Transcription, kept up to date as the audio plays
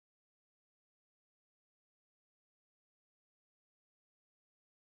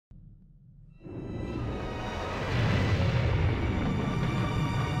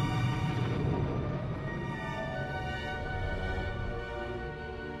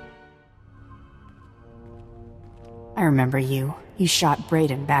I remember you. You shot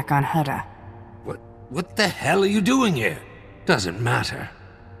Brayden back on Hutta. What the hell are you doing here? Doesn't matter.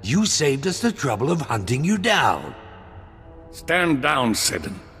 You saved us the trouble of hunting you down. Stand down,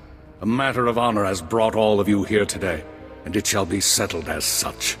 Sidon. A matter of honor has brought all of you here today, and it shall be settled as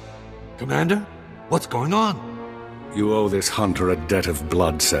such. Commander, what's going on? You owe this hunter a debt of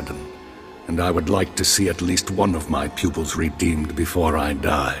blood, Sidon, and I would like to see at least one of my pupils redeemed before I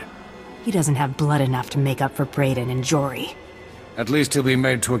die. He doesn't have blood enough to make up for Brayden and Jory. At least he'll be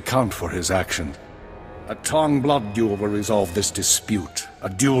made to account for his actions. A Tong blood duel will resolve this dispute, a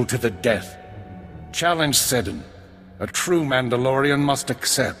duel to the death. Challenge Sidon. A true Mandalorian must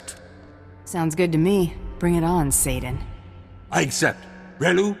accept. Sounds good to me. Bring it on, Satan. I accept.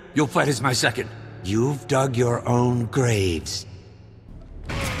 Relu, you'll fight as my second. You've dug your own graves.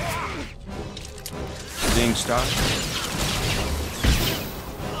 Being started?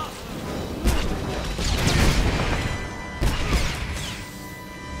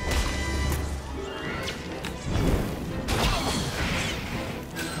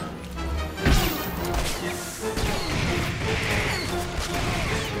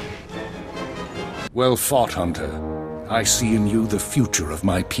 Well fought, Hunter. I see in you the future of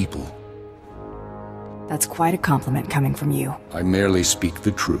my people. That's quite a compliment coming from you. I merely speak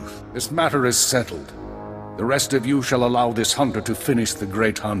the truth. This matter is settled. The rest of you shall allow this hunter to finish the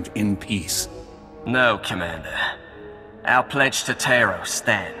great hunt in peace. No, Commander. Our pledge to Taro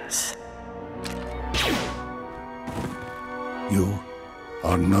stands. You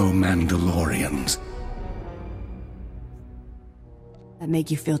are no Mandalorians. That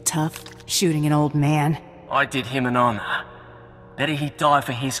make you feel tough, shooting an old man? I did him an honor. Better he die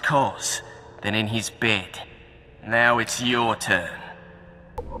for his cause than in his bed. Now it's your turn.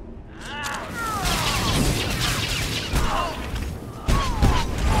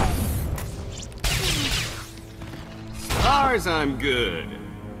 Ours, I'm good.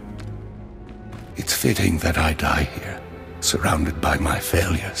 It's fitting that I die here, surrounded by my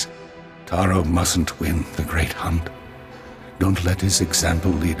failures. Taro mustn't win the great hunt. Don't let his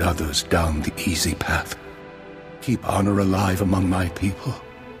example lead others down the easy path. Keep honor alive among my people.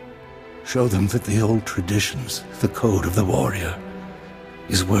 Show them that the old traditions, the code of the warrior,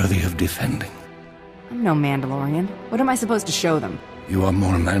 is worthy of defending. I'm no Mandalorian. What am I supposed to show them? You are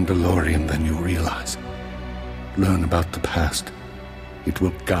more Mandalorian than you realize. Learn about the past. It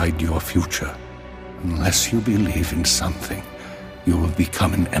will guide your future. Unless you believe in something, you will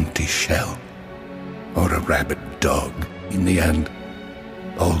become an empty shell. Or a rabid dog. In the end,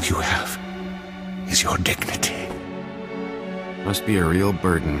 all you have is your dignity. Must be a real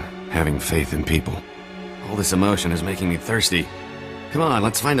burden, having faith in people. All this emotion is making me thirsty. Come on,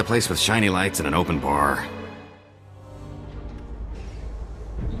 let's find a place with shiny lights and an open bar.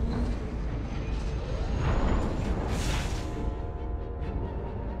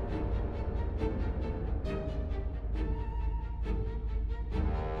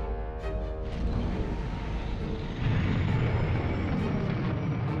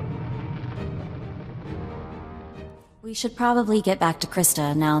 We should probably get back to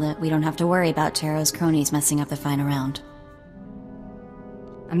Krista now that we don't have to worry about Taro's cronies messing up the final round.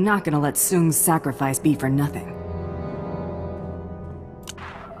 I'm not gonna let Sung's sacrifice be for nothing.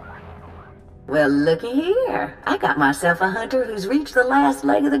 Well, looky here. I got myself a hunter who's reached the last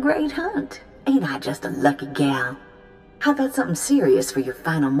leg of the great hunt. Ain't I just a lucky gal? How about something serious for your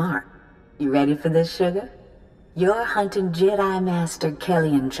final mark? You ready for this, sugar? You're hunting Jedi Master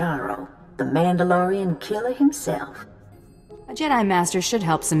Kellian Jarro, the Mandalorian Killer himself. A Jedi Master should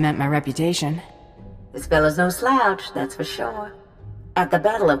help cement my reputation. This fella's no slouch, that's for sure. At the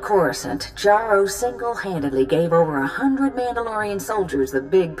Battle of Coruscant, Jarro single-handedly gave over 100 Mandalorian soldiers the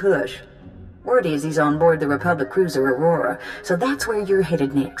big push. Word is he's on board the Republic cruiser Aurora, so that's where you're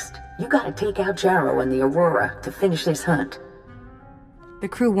headed next. You gotta take out Jarro and the Aurora to finish this hunt. The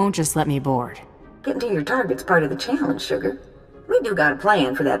crew won't just let me board. Getting to your target's part of the challenge, sugar. We do got a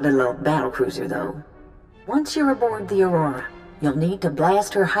plan for that little old battle cruiser, though. Once you're aboard the Aurora, you'll need to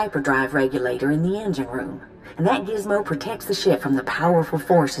blast her hyperdrive regulator in the engine room, and that gizmo protects the ship from the powerful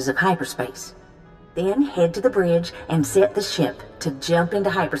forces of hyperspace. Then head to the bridge and set the ship to jump into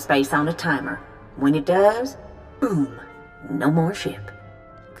hyperspace on a timer. When it does, boom, no more ship.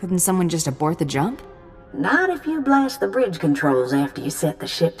 Couldn't someone just abort the jump? Not if you blast the bridge controls after you set the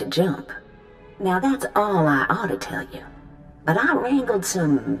ship to jump. Now that's all I ought to tell you. But I wrangled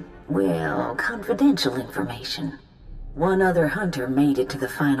some, well, confidential information. One other hunter made it to the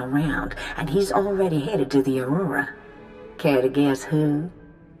final round, and he's already headed to the Aurora. Care to guess who?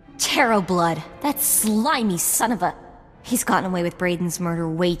 Taro Blood, that slimy son of a... He's gotten away with Brayden's murder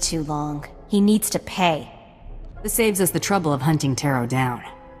way too long. He needs to pay. This saves us the trouble of hunting Taro down.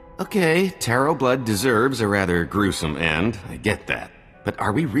 Okay, Taro blood deserves a rather gruesome end, I get that. But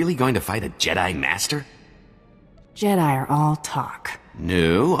are we really going to fight a Jedi Master? Jedi are all talk.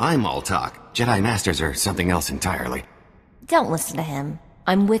 No, I'm all talk. Jedi Masters are something else entirely. Don't listen to him.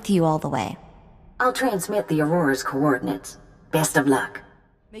 I'm with you all the way. I'll transmit the Aurora's coordinates. Best of luck.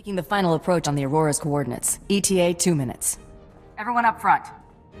 Making the final approach on the Aurora's coordinates. ETA 2 minutes. Everyone up front.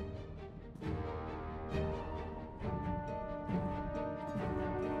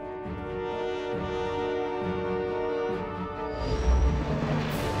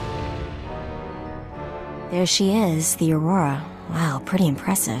 There she is, the Aurora. Wow, pretty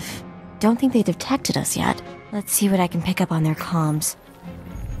impressive. Don't think they detected us yet. Let's see what I can pick up on their comms.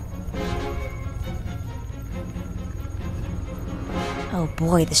 Oh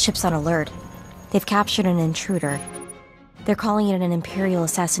boy, the ship's on alert. They've captured an intruder. They're calling it an Imperial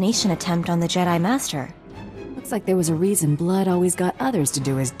assassination attempt on the Jedi Master. Looks like there was a reason Blood always got others to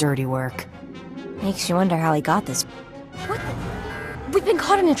do his dirty work. Makes you wonder how he got this. What the? We've been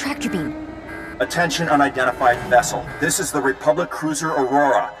caught in a tractor beam. Attention unidentified vessel. This is the Republic cruiser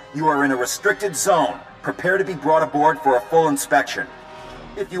Aurora. You are in a restricted zone. Prepare to be brought aboard for a full inspection.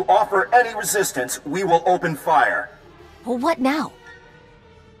 If you offer any resistance, we will open fire. Well, what now?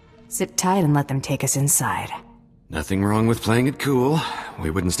 Sit tight and let them take us inside. Nothing wrong with playing it cool. We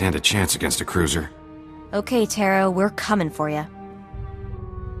wouldn't stand a chance against a cruiser. Okay, Taro, we're coming for you.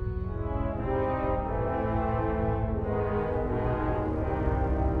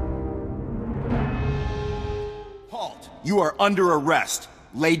 Halt! You are under arrest.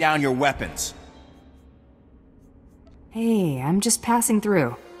 Lay down your weapons. Hey, I'm just passing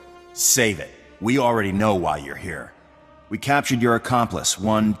through. Save it. We already know why you're here. We captured your accomplice,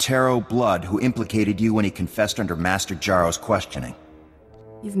 one Taro Blood, who implicated you when he confessed under Master Jarro's questioning.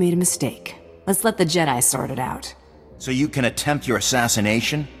 You've made a mistake. Let's let the Jedi sort it out. So you can attempt your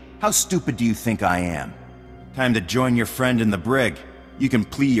assassination? How stupid do you think I am? Time to join your friend in the brig. You can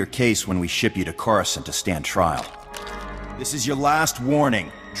plead your case when we ship you to Coruscant to stand trial. This is your last warning.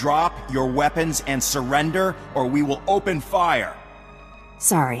 Drop your weapons and surrender, or we will open fire.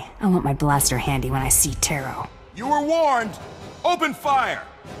 Sorry, I want my blaster handy when I see Taro. You were warned! Open fire!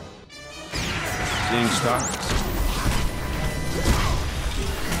 Seeing stars.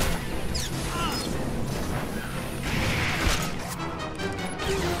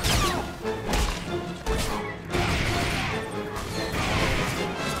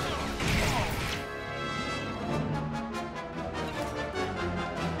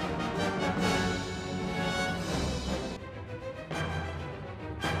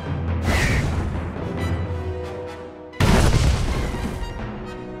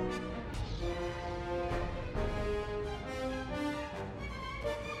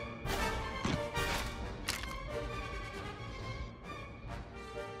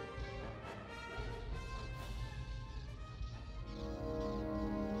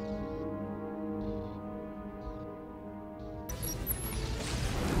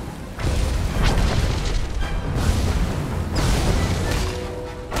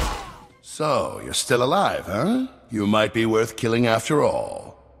 So, you're still alive, huh? You might be worth killing after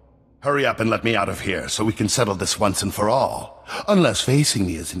all. Hurry up and let me out of here so we can settle this once and for all. Unless facing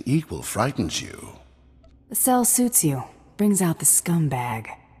me as an equal frightens you. The cell suits you. Brings out the scumbag.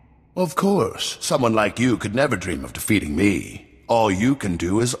 Of course. Someone like you could never dream of defeating me. All you can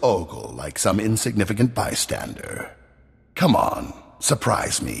do is ogle like some insignificant bystander. Come on,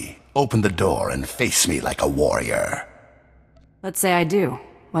 surprise me. Open the door and face me like a warrior. Let's say I do.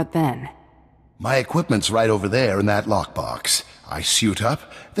 What then? My equipment's right over there in that lockbox. I suit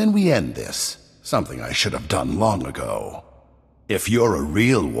up, then we end this. Something I should have done long ago. If you're a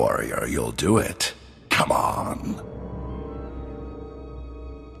real warrior, you'll do it. Come on.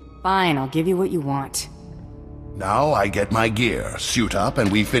 Fine, I'll give you what you want. Now I get my gear, suit up,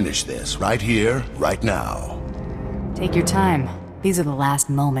 and we finish this right here, right now. Take your time. These are the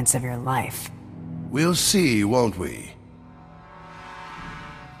last moments of your life. We'll see, won't we?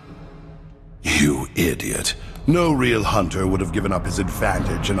 You idiot. No real hunter would have given up his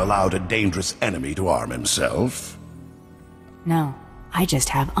advantage and allowed a dangerous enemy to arm himself. No, I just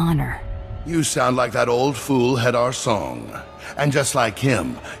have honor. You sound like that old fool Hedar Song. And just like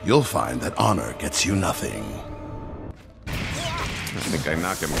him, you'll find that honor gets you nothing. I think I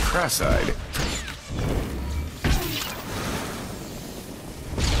knocked him cross-eyed.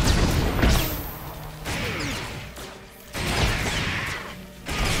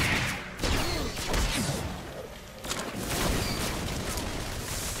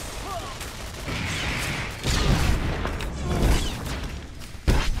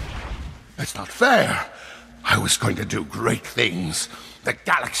 That's not fair. I was going to do great things. The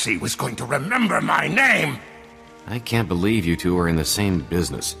galaxy was going to remember my name. I can't believe you two are in the same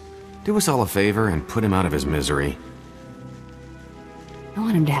business. Do us all a favor and put him out of his misery. I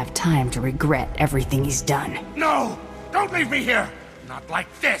want him to have time to regret everything he's done. No! Don't leave me here! Not like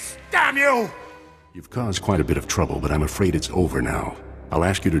this, damn you! You've caused quite a bit of trouble, but I'm afraid it's over now. I'll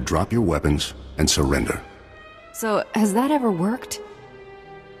ask you to drop your weapons and surrender. So, has that ever worked?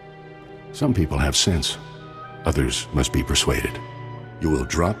 Some people have sense. Others must be persuaded. You will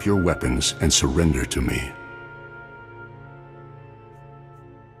drop your weapons and surrender to me.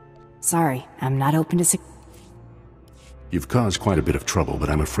 Sorry, I'm not open to You've caused quite a bit of trouble, but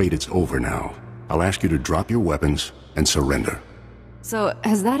I'm afraid it's over now. I'll ask you to drop your weapons and surrender. So,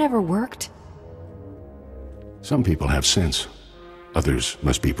 has that ever worked? Some people have sense. Others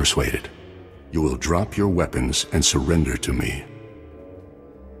must be persuaded. You will drop your weapons and surrender to me.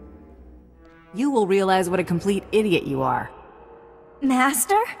 You will realize what a complete idiot you are.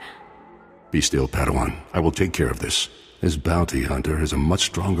 Master? Be still, Padawan. I will take care of this. This bounty hunter has a much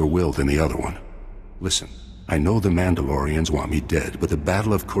stronger will than the other one. Listen, I know the Mandalorians want me dead, but the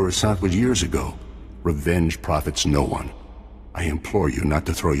Battle of Coruscant was years ago. Revenge profits no one. I implore you not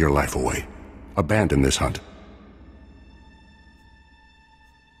to throw your life away. Abandon this hunt.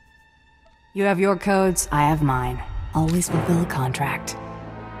 You have your codes, I have mine. Always fulfill a contract.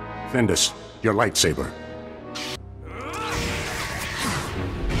 Fendus, your lightsaber.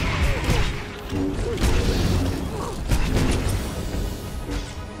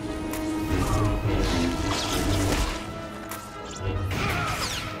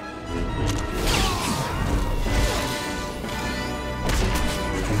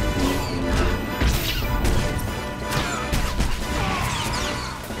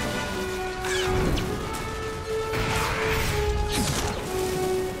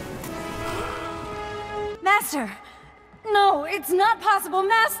 Master! No, it's not possible,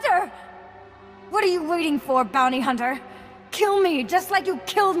 Master! What are you waiting for, bounty hunter? Kill me, just like you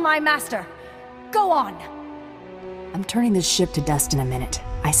killed my master. Go on! I'm turning this ship to dust in a minute.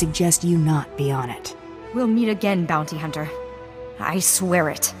 I suggest you not be on it. We'll meet again, bounty hunter. I swear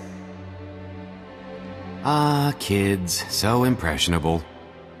it. Ah, kids, so impressionable.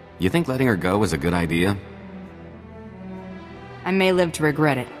 You think letting her go was a good idea? I may live to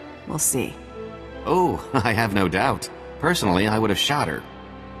regret it. We'll see. Oh, I have no doubt. Personally, I would have shot her.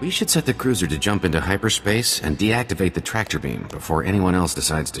 We should set the cruiser to jump into hyperspace and deactivate the tractor beam before anyone else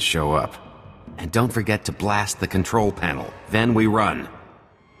decides to show up. And don't forget to blast the control panel. Then we run.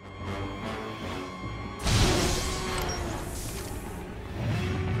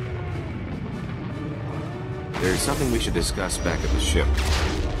 There's something we should discuss back at the ship.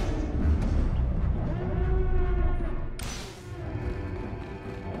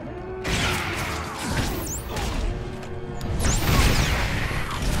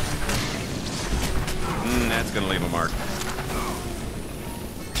 That's gonna leave a mark.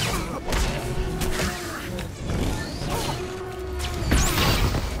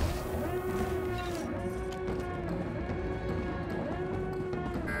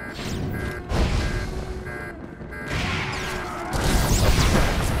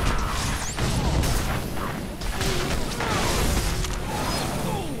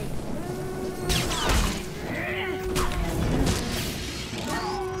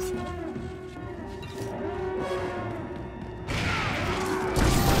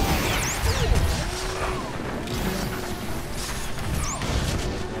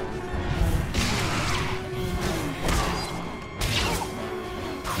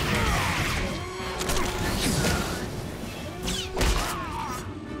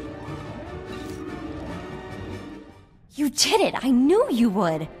 You did it! I knew you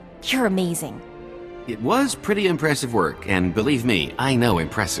would! You're amazing. It was pretty impressive work, and believe me, I know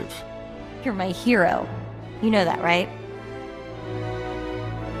impressive. You're my hero. You know that, right?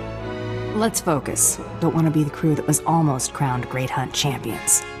 Let's focus. Don't want to be the crew that was almost crowned Great Hunt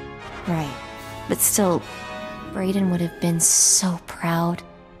champions. Right. But still, Brayden would have been so proud.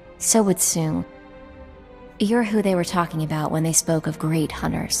 So would Soong. You're who they were talking about when they spoke of great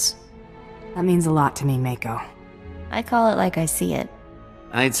hunters. That means a lot to me, Mako. I call it like I see it.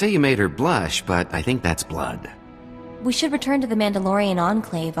 I'd say you made her blush, but I think that's blood. We should return to the Mandalorian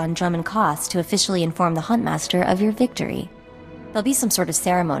Enclave on Drummond Koss to officially inform the Huntmaster of your victory. There'll be some sort of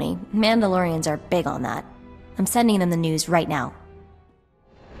ceremony. Mandalorians are big on that. I'm sending them the news right now.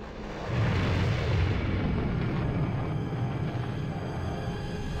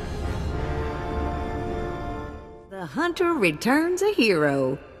 The hunter returns a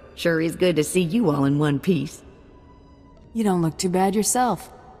hero. Sure is good to see you all in one piece. You don't look too bad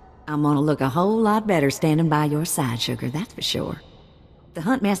yourself. I'm gonna look a whole lot better standing by your side, sugar, that's for sure. The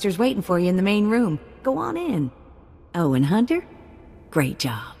Huntmaster's waiting for you in the main room. Go on in. Oh, and Hunter? Great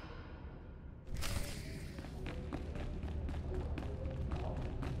job.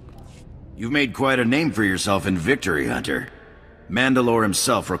 You've made quite a name for yourself in victory, Hunter. Mandalore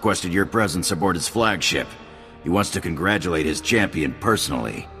himself requested your presence aboard his flagship. He wants to congratulate his champion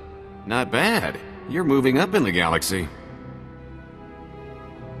personally. Not bad. You're moving up in the galaxy.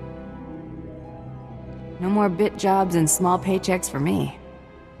 No more bit jobs and small paychecks for me.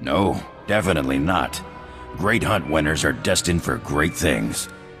 No, definitely not. Great hunt winners are destined for great things.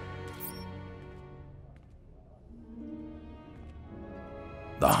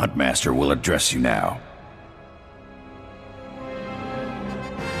 The Huntmaster will address you now.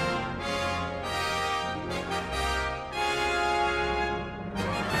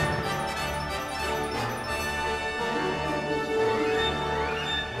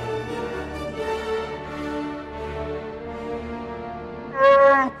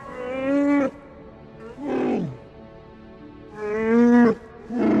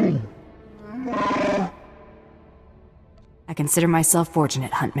 I consider myself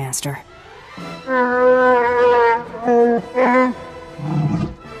fortunate, Huntmaster.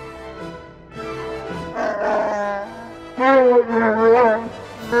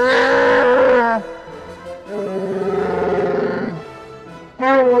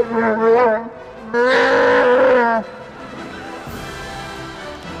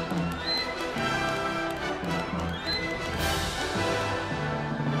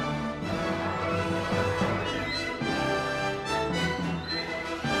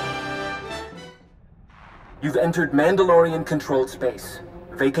 You've entered Mandalorian controlled space.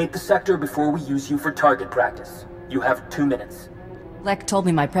 Vacate the sector before we use you for target practice. You have 2 minutes. Lek told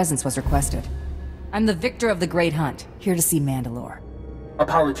me my presence was requested. I'm the victor of the Great Hunt, here to see Mandalore.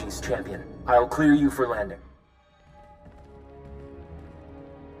 Apologies, champion. I'll clear you for landing.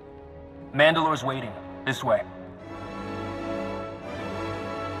 Mandalore's waiting. This way.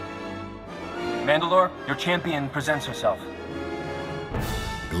 Mandalore, your champion presents herself.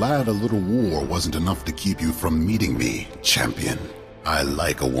 Glad a little war wasn't enough to keep you from meeting me, champion. I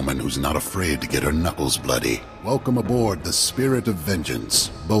like a woman who's not afraid to get her knuckles bloody. Welcome aboard the Spirit of Vengeance,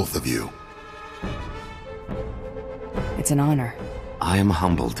 both of you. It's an honor. I am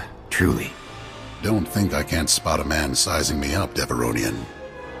humbled, truly. Don't think I can't spot a man sizing me up, Deveronian.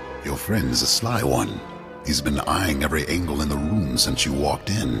 Your friend's a sly one. He's been eyeing every angle in the room since you walked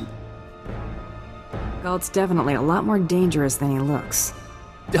in. Galt's definitely a lot more dangerous than he looks.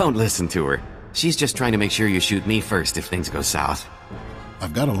 Don't listen to her. She's just trying to make sure you shoot me first if things go south.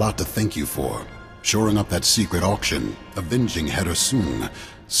 I've got a lot to thank you for. Shoring up that secret auction, avenging Hedda Sung,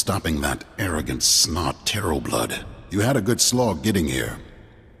 stopping that arrogant snot Terroblood. You had a good slog getting here.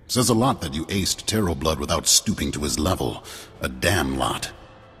 Says a lot that you aced Terroblood without stooping to his level. A damn lot.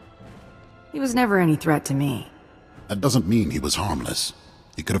 He was never any threat to me. That doesn't mean he was harmless.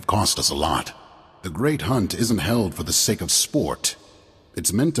 He could have cost us a lot. The Great Hunt isn't held for the sake of sport.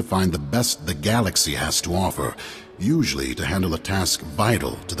 It's meant to find the best the galaxy has to offer, usually to handle a task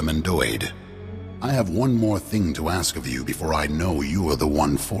vital to the Mendoid. I have one more thing to ask of you before I know you're the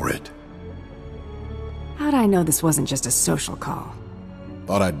one for it. How'd I know this wasn't just a social call?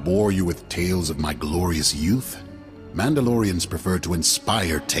 Thought I'd bore you with tales of my glorious youth? Mandalorians prefer to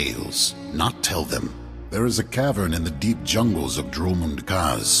inspire tales, not tell them. There is a cavern in the deep jungles of Dromund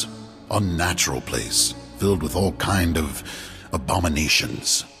Kaz. Unnatural place, filled with all kind of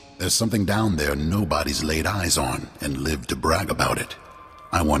abominations. There's something down there nobody's laid eyes on and lived to brag about it.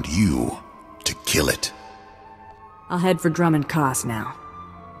 I want you to kill it. I'll head for Drummond Koss now.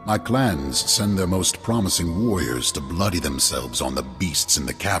 My clans send their most promising warriors to bloody themselves on the beasts in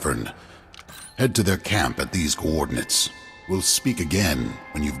the cavern. Head to their camp at these coordinates. We'll speak again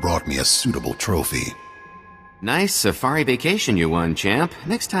when you've brought me a suitable trophy. Nice safari vacation you won, champ.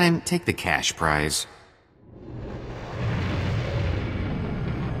 Next time, take the cash prize.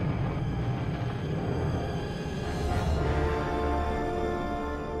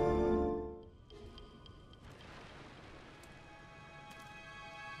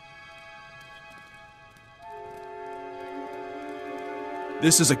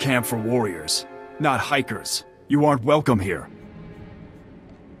 This is a camp for warriors, not hikers. You aren't welcome here.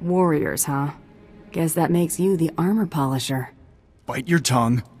 Warriors, huh? Guess that makes you the armor polisher. Bite your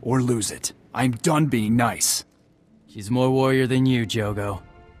tongue or lose it. I'm done being nice. She's more warrior than you, Jogo.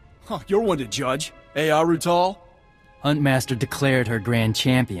 Huh, you're one to judge. Eh, Arutal? Huntmaster declared her grand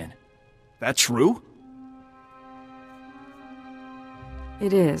champion. That true?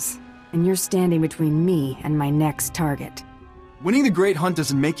 It is, and you're standing between me and my next target. Winning the Great Hunt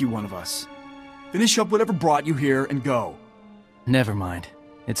doesn't make you one of us. Finish up whatever brought you here and go. Never mind.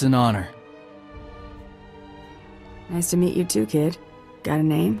 It's an honor. Nice to meet you too, kid. Got a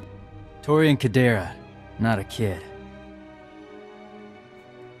name? Torian Kadera, not a kid.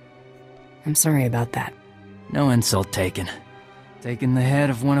 I'm sorry about that. No insult taken. Taking the head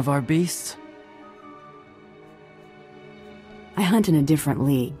of one of our beasts? I hunt in a different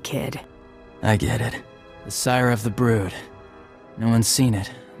league, kid. I get it. The sire of the brood. No one's seen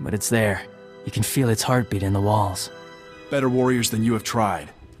it, but it's there. You can feel its heartbeat in the walls. Better warriors than you have tried.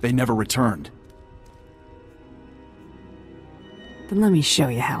 They never returned. Then let me show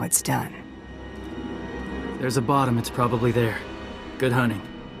you how it's done. There's a bottom, it's probably there. Good hunting.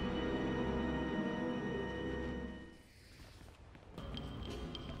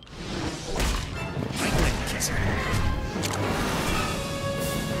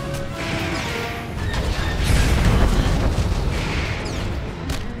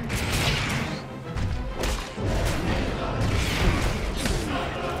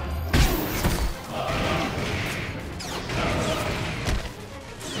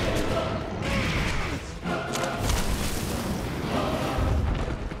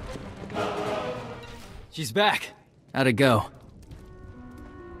 She's back. How'd it go?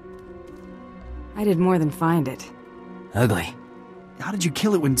 I did more than find it. Ugly. How did you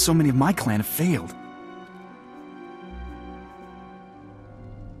kill it when so many of my clan have failed?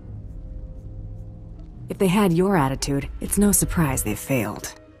 If they had your attitude, it's no surprise they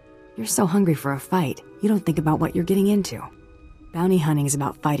failed. You're so hungry for a fight, you don't think about what you're getting into. Bounty hunting is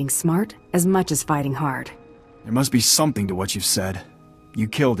about fighting smart as much as fighting hard. There must be something to what you've said. You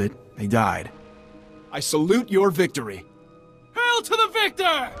killed it, they died. I salute your victory. Hail to the victor!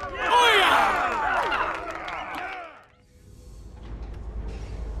 Oya!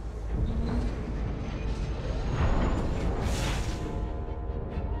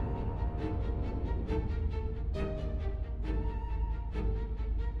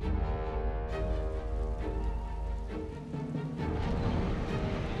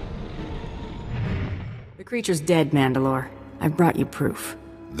 The creature's dead, Mandalore. I've brought you proof.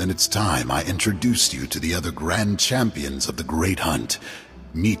 Then it's time I introduced you to the other grand champions of the Great Hunt.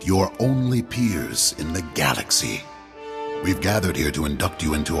 Meet your only peers in the galaxy. We've gathered here to induct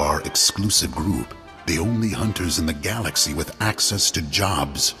you into our exclusive group, the only hunters in the galaxy with access to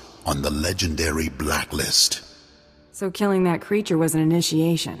jobs on the legendary Blacklist. So killing that creature was an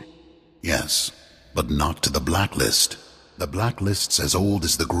initiation? Yes, but not to the Blacklist. The Blacklist's as old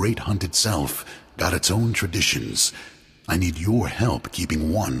as the Great Hunt itself, got its own traditions. I need your help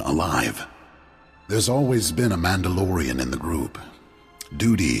keeping one alive. There's always been a Mandalorian in the group.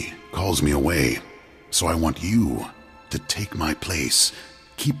 Duty calls me away, so I want you to take my place.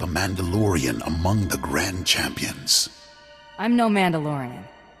 Keep a Mandalorian among the Grand Champions. I'm no Mandalorian.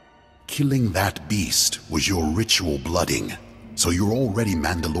 Killing that beast was your ritual blooding, so you're already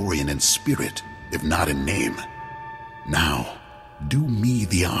Mandalorian in spirit, if not in name. Now, do me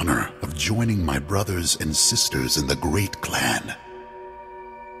the honor of joining my brothers and sisters in the Great Clan.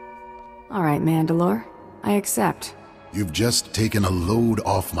 All right, Mandalore. I accept. You've just taken a load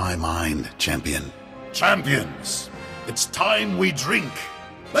off my mind, champion. Champions, it's time we drink.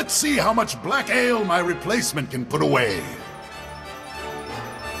 Let's see how much black ale my replacement can put away.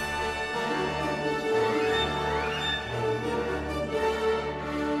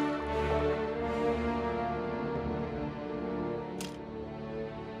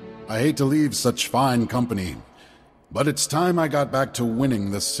 I hate to leave such fine company, but it's time I got back to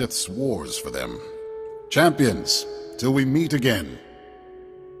winning the Sith's wars for them. Champions, till we meet again.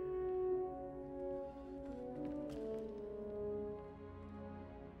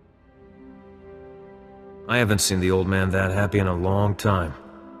 I haven't seen the old man that happy in a long time.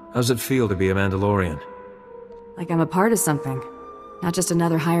 How's it feel to be a Mandalorian? Like I'm a part of something, not just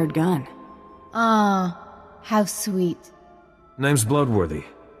another hired gun. Ah, how sweet. Name's Bloodworthy.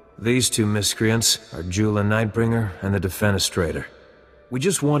 These two miscreants are Jula Nightbringer and the Defenestrator. We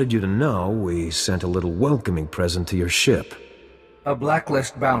just wanted you to know we sent a little welcoming present to your ship. A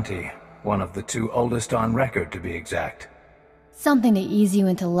Blacklist bounty, one of the two oldest on record to be exact. Something to ease you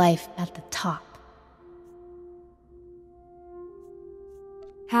into life at the top.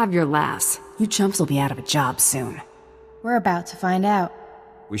 Have your lass. You chumps will be out of a job soon. We're about to find out.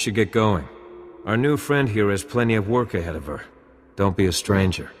 We should get going. Our new friend here has plenty of work ahead of her. Don't be a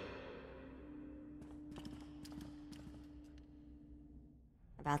stranger.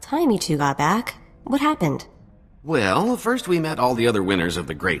 About time you two got back. What happened? Well, first we met all the other winners of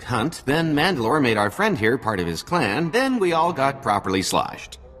the Great Hunt, then Mandalore made our friend here part of his clan, then we all got properly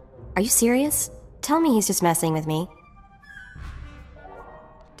sloshed. Are you serious? Tell me he's just messing with me.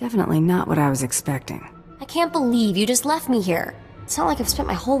 Definitely not what I was expecting. I can't believe you just left me here. It's not like I've spent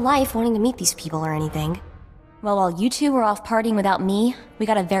my whole life wanting to meet these people or anything. Well, while you two were off partying without me, we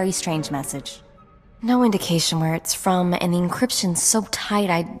got a very strange message. No indication where it's from, and the encryption's so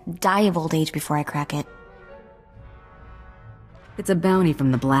tight I'd die of old age before I crack it. It's a bounty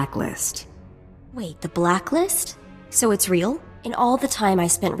from the Blacklist. Wait, the Blacklist? So it's real? In all the time I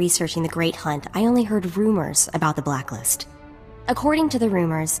spent researching the Great Hunt, I only heard rumors about the Blacklist. According to the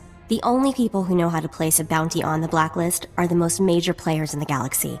rumors, the only people who know how to place a bounty on the Blacklist are the most major players in the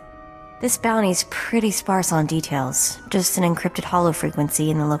galaxy. This bounty's pretty sparse on details, just an encrypted hollow frequency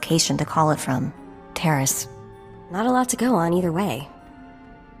and the location to call it from. Terrace. Not a lot to go on either way.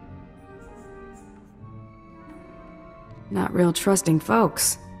 Not real trusting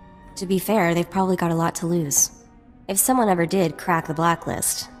folks. To be fair, they've probably got a lot to lose. If someone ever did crack the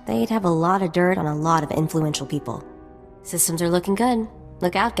Blacklist, they'd have a lot of dirt on a lot of influential people. Systems are looking good.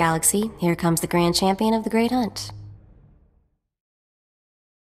 Look out, Galaxy. Here comes the Grand Champion of the Great Hunt.